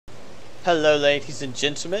Hello ladies and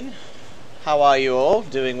gentlemen, how are you all?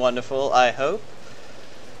 Doing wonderful, I hope.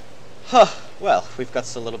 Well, we've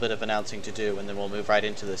got a little bit of announcing to do and then we'll move right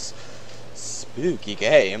into this spooky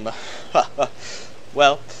game.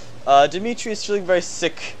 Well, Dimitri is feeling very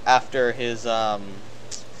sick after his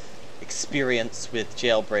experience with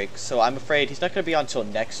Jailbreak, so I'm afraid he's not going to be on until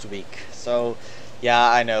next week. So,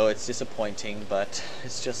 yeah, I know, it's disappointing, but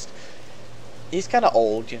it's just, he's kind of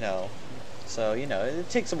old, you know. So, you know, it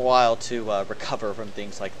takes him a while to recover from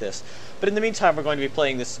things like this. But in the meantime, we're going to be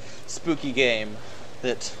playing this spooky game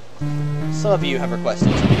that some of you have requested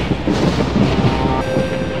to me.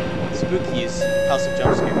 Spooky's House of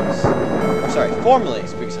Jump Scares. Sorry, formerly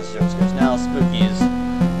Spooky's House of Jump Scares, now Spooky's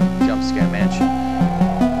Jump Scare Mansion.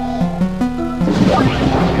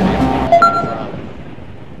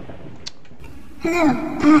 Hello,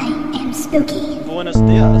 I am Spooky. Buenos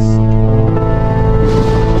dias.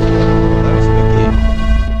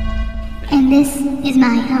 And this is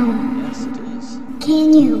my home. Yes, it is.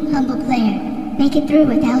 Can you, humble player, make it through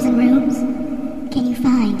 1,000 rooms? Can you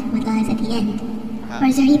find what lies at the end? Or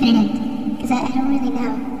is there even an end? Because I don't really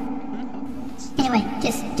know. Anyway,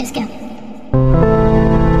 just go.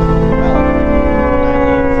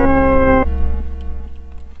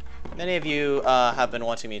 Many of you have been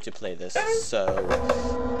wanting me to play this, so...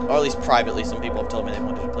 Or at least privately, some people have told me they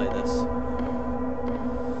wanted to play this.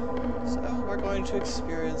 So, we're going to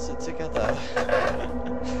experience it together.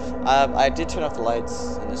 I did turn off the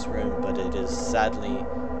lights in this room, but it is sadly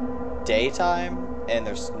daytime, and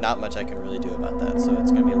there's not much I can really do about that, so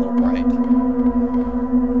it's going to be a little bright.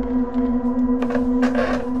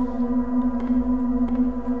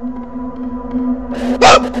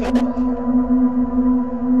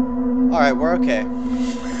 Alright, we're okay.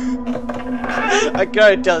 I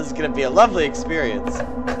gotta tell this is gonna be a lovely experience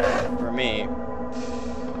for me.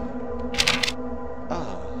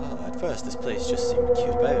 At first this place just seemed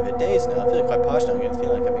cute, but over days now I feel quite parched now. I'm gonna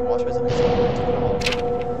feel like I'm being watched by something so romantic at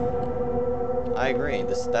all. I agree,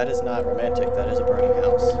 that is not romantic, that is a burning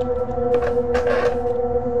house.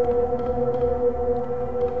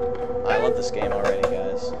 I love this game already,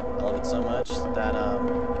 guys. I love it so much that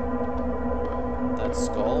that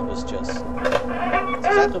skull was just... It's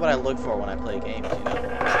exactly what I look for when I play games, you know?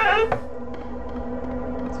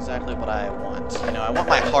 It's exactly what I want. You know, I want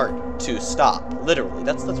my heart to stop, literally.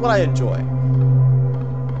 That's what I enjoy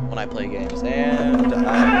when I play games. And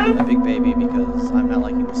I'm a big baby because I'm not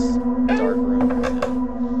liking this dark room right now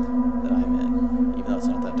that I'm in. Even though it's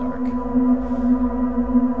not that dark.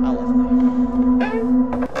 How lovely.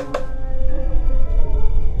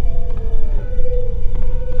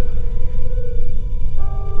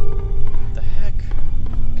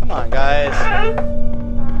 Come on, guys.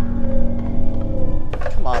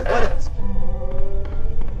 Come on,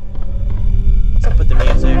 what's up with the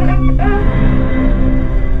music? I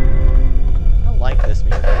don't like this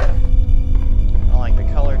music. I don't like the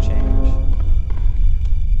color change.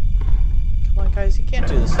 Come on, guys, you can't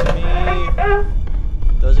do this to me.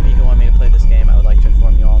 Those of you who want me to play this game, I would like to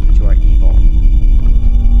inform you all that you are evil.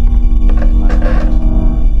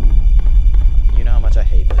 You know how much I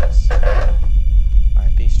hate this.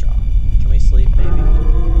 Be strong. Can we sleep, maybe?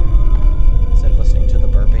 Instead of listening to the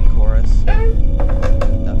burping chorus?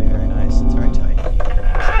 That'd be very nice. It's very tight.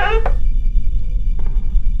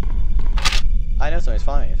 I know somebody's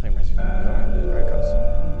following me.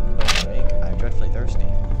 I'm dreadfully thirsty.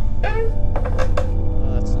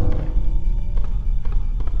 Oh, that's lovely.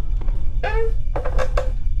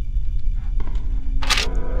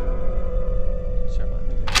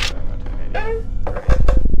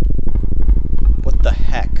 What the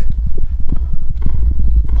heck?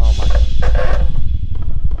 Oh my...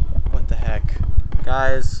 What the heck?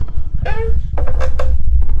 Guys...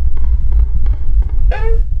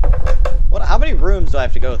 What? How many rooms do I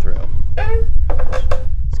have to go through?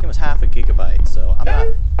 This game was half a gigabyte, so I'm not...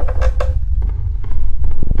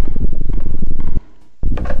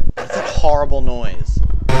 What's that horrible noise?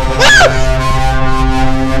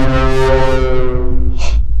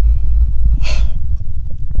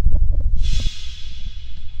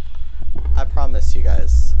 I promise you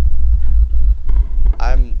guys.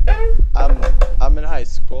 I'm in high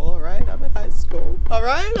school, alright? I'm in high school.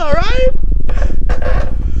 Alright?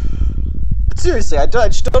 But seriously, I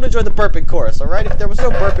just don't enjoy the burping chorus, alright? If there was no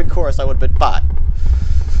burping chorus, I would have been fine.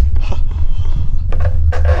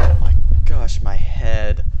 Oh my gosh, my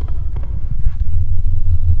head.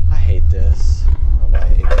 I hate this. Oh, I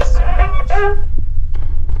hate this so much.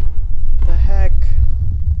 What the heck?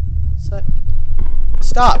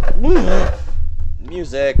 Stop!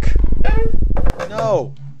 Music!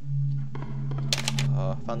 No!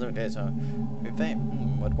 Found some days, huh? Your fame.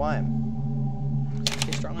 What wine?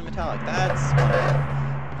 strongly metallic. That's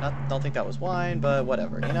fine. Don't think that was wine, but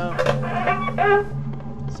whatever, you know?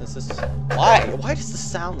 Since this... Why does the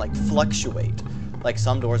sound, like, fluctuate? Like,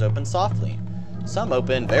 some doors open softly. Some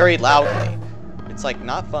open very loudly. It's, like,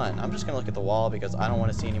 not fun. I'm just gonna look at the wall because I don't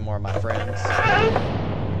want to see any more of my friends.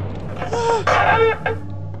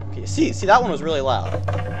 Okay, see, that one was really loud.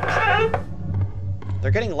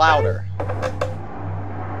 They're getting louder.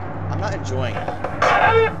 I'm not enjoying it.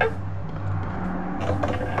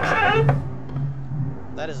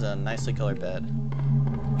 That is a nicely colored bed.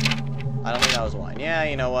 I don't think that was wine. Yeah,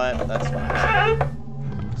 you know what? That's fine.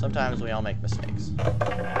 Sometimes we all make mistakes.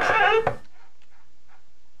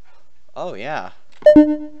 Oh, yeah.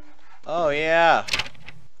 Oh, yeah.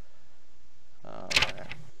 Alright.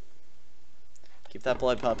 Keep that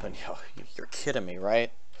blood pumping. Yo, you're kidding me,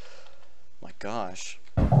 right? My gosh.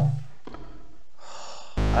 I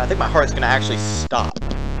think my heart's gonna actually stop.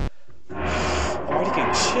 I'm already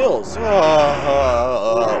getting chills.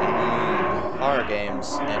 Horror games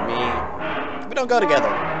and me, we don't go together.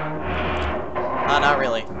 Not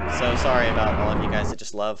really. So sorry about all of you guys that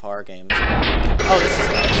just love horror games. Oh, this is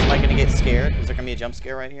nice. Am I gonna get scared? Is there gonna be a jump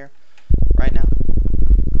scare right here? Right now?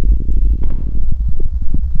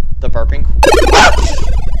 The burping.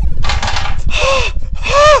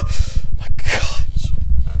 My gosh.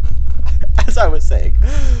 As I was saying,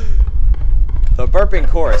 the burping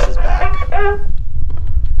chorus is back.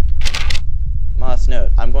 Must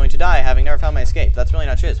note, I'm going to die having never found my escape. That's really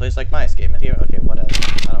not true. This place is like my escape. Okay, what else?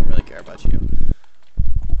 I don't really care about you.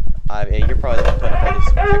 You're probably the one putting up all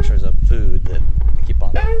these pictures of food that keep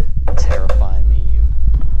on terrifying me, you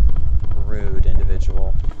rude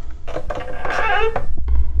individual. Okay.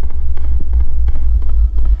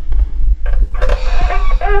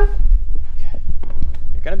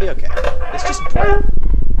 You're gonna be okay. It's just bread.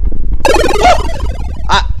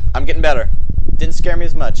 I'm getting better. Didn't scare me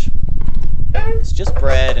as much. It's just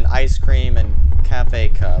bread and ice cream and cafe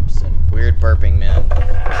cups and weird burping men.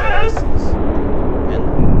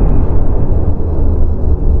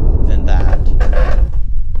 And then that.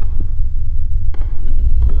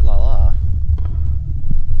 Ooh la la.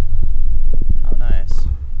 How nice.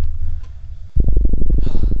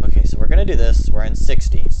 Okay, so we're gonna do this. We're in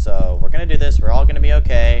 60, so we're gonna do this. We're all gonna be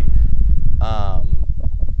okay.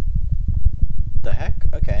 The heck?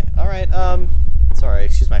 Okay. Alright, sorry,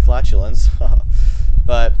 excuse my flatulence.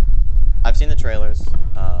 But I've seen the trailers.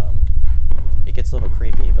 It gets a little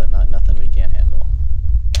creepy, but nothing we can't handle.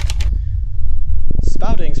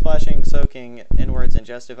 Spouting, splashing, soaking, inwards,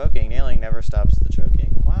 ingest, evoking, nailing never stops the choking.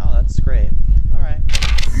 Wow, that's great. Alright.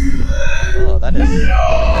 Oh, that is a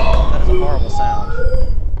horrible sound.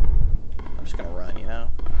 I'm just gonna run, you know?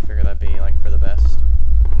 I figure that'd be like for the best.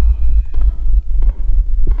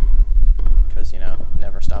 Because, you know,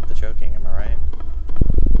 never stop the choking, am I right?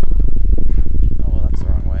 Oh, well, that's the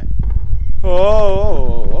wrong way.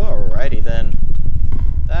 Oh, alrighty then.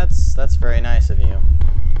 That's very nice of you.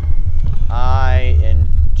 I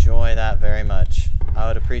enjoy that very much. I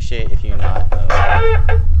would appreciate if you not, though.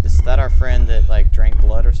 Is that our friend that, like, drank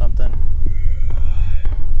blood or something?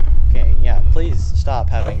 Okay, yeah, please stop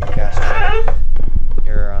having your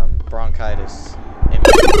your bronchitis. I'm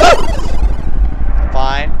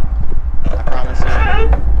fine. I promise you.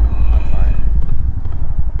 I'm fine.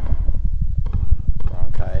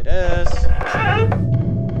 Bronchitis.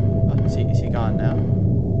 Oh, is he gone now?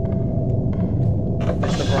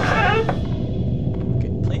 It's the bronchitis.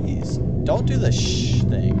 Okay, please. Don't do the shh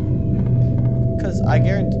thing. Because I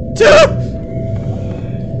guarantee...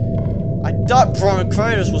 I thought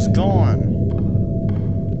bronchitis was gone.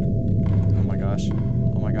 Oh my gosh.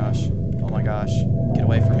 Oh my gosh. Oh my gosh. Get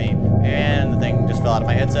away from me. And the thing just fell out of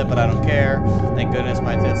my headset, but I don't care. Thank goodness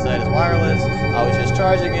my headset is wireless. I was just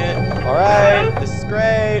charging it. Alright, this is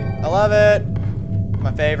great. I love it.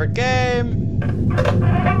 My favorite game.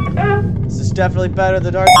 This is definitely better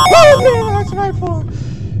than Dark... Oh, that's my fault.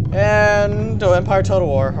 And Empire Total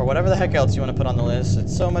War, or whatever the heck else you want to put on the list.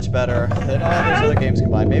 It's so much better than all those other games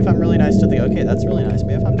combined. Maybe if I'm really nice to the... Okay, that's really nice.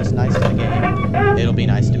 Maybe if I'm just nice to the game, it'll be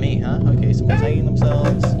nice to me, huh? Okay, someone's hanging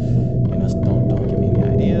themselves. You know, don't give me any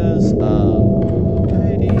ideas.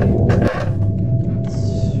 Alrighty.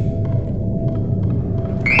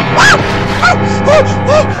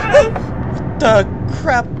 What the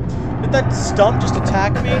crap? Did that stump just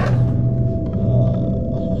attack me?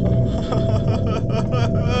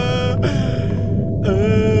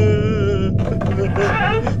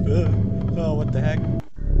 Oh, what the heck?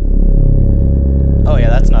 Oh yeah,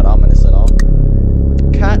 that's not ominous at all.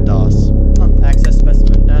 Cat DOS. Oh, access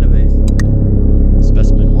specimen database.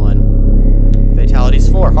 Specimen 1. Fatalities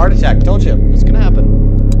 4. Heart attack. Told you. What's gonna happen?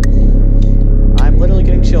 I'm literally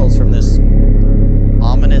getting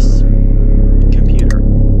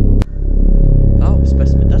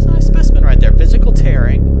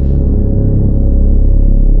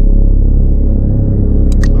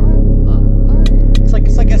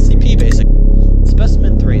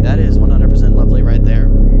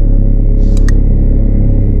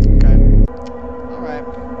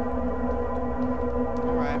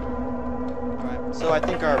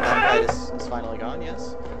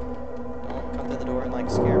guess. Don't come through the door and like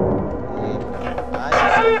scare me. I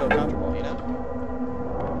just don't feel comfortable, you know?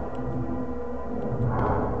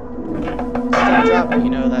 Sometimes Jabba, you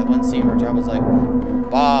know that one scene where Jabba's like,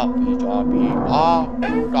 Bobby, Jabby, Bobby,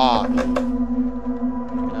 Dobby.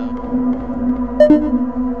 You know?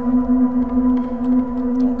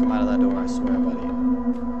 Don't come out of that door, I swear, buddy.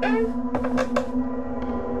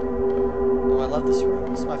 Oh, I love this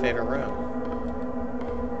room. This is my favorite room.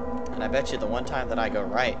 And I bet you the one time that I go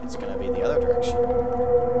right, it's gonna be the other direction.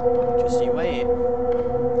 Just you wait.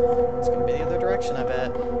 It's gonna be the other direction, I bet.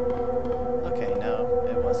 Okay, no,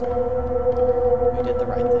 it wasn't. We did the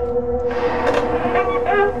right thing.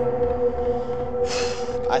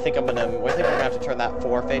 I think we're gonna have to turn that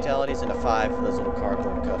 4 fatalities into 5 for those little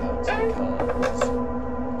cardboard cutouts because,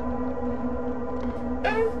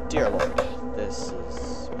 dear Lord, it's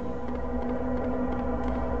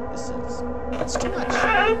too much.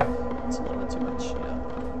 It's a little bit too much, you know,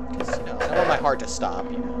 because, you know, I don't want my heart to stop,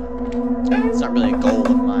 you know. It's not really a goal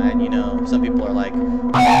of mine, you know. Some people are like,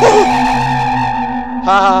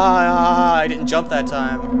 ha, I didn't jump that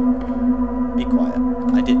time. Be quiet.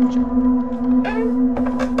 I didn't jump. I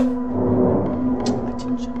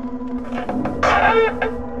didn't jump.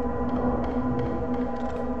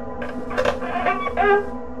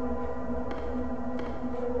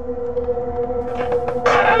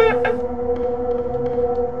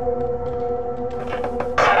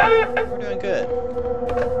 We're doing good.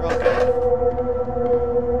 We're all good.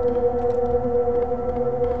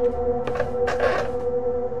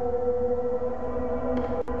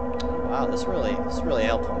 Wow, this is really a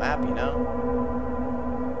helpful map, you know?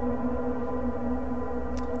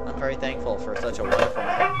 I'm very thankful for such a wonderful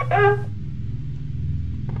map.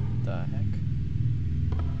 The heck?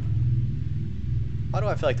 Why do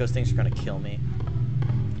I feel like those things are gonna kill me?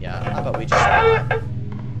 Yeah, how about we just die? I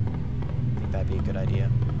think that'd be a good idea.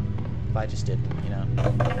 If I just didn't, you know.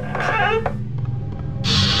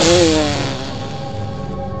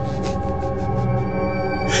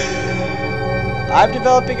 I'm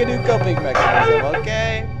developing a new coping mechanism,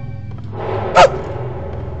 okay?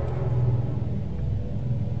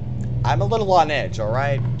 I'm a little on edge,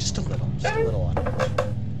 alright? Just a little on edge.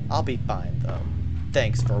 I'll be fine, though.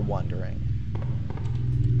 Thanks for wondering.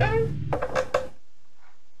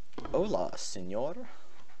 Hola, senor.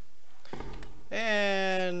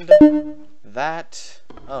 And that.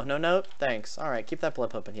 Oh, no note? Thanks. Alright, keep that blood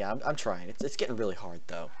pumping. Yeah, I'm trying. It's getting really hard,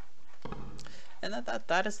 though. And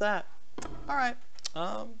that is that. Alright.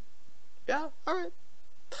 Yeah, alright.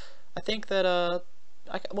 I think that,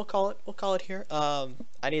 we'll call it here.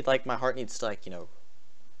 I need, like, my heart needs to, like, you know,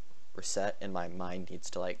 reset, and my mind needs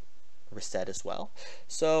to, like, reset as well.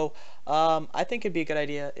 So, I think it'd be a good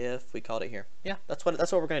idea if we called it here. Yeah, that's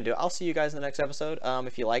what we're gonna do. I'll see you guys in the next episode.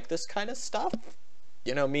 If you like this kind of stuff,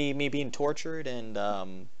 you know, me being tortured and,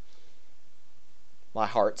 my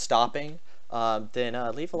heart stopping, then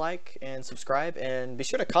leave a like and subscribe, and be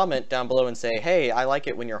sure to comment down below and say, hey, I like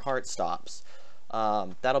it when your heart stops.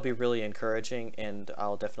 That'll be really encouraging, and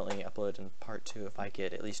I'll definitely upload in part 2 if I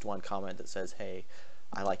get at least one comment that says, hey,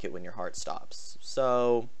 I like it when your heart stops.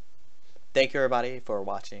 So, thank you everybody for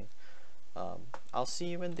watching. I'll see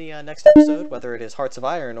you in the next episode, whether it is Hearts of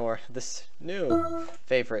Iron or this new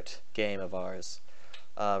favorite game of ours.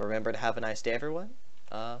 Remember to have a nice day, everyone,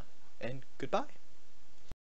 and goodbye.